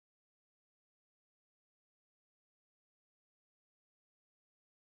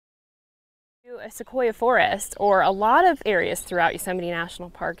A sequoia forest, or a lot of areas throughout Yosemite National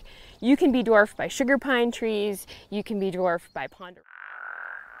Park, you can be dwarfed by sugar pine trees, you can be dwarfed by ponderosa.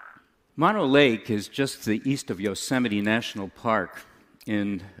 Mono Lake is just to the east of Yosemite National Park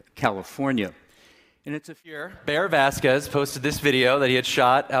in California. And it's Here, Bear Vasquez posted this video that he had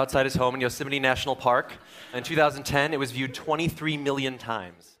shot outside his home in Yosemite National Park. In 2010, it was viewed 23 million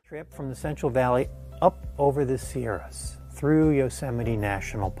times. Trip from the Central Valley up over the Sierras, through Yosemite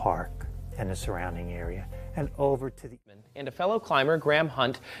National Park and the surrounding area, and over to the... And a fellow climber, Graham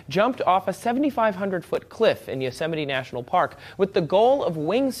Hunt, jumped off a 7,500-foot cliff in Yosemite National Park with the goal of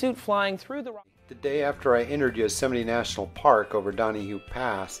wingsuit flying through the... The day after I entered Yosemite National Park over Donahue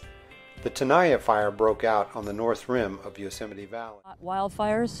Pass, the Tenaya fire broke out on the north rim of Yosemite Valley.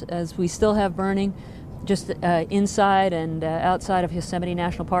 Wildfires, as we still have burning just inside and outside of Yosemite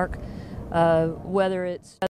National Park, whether it's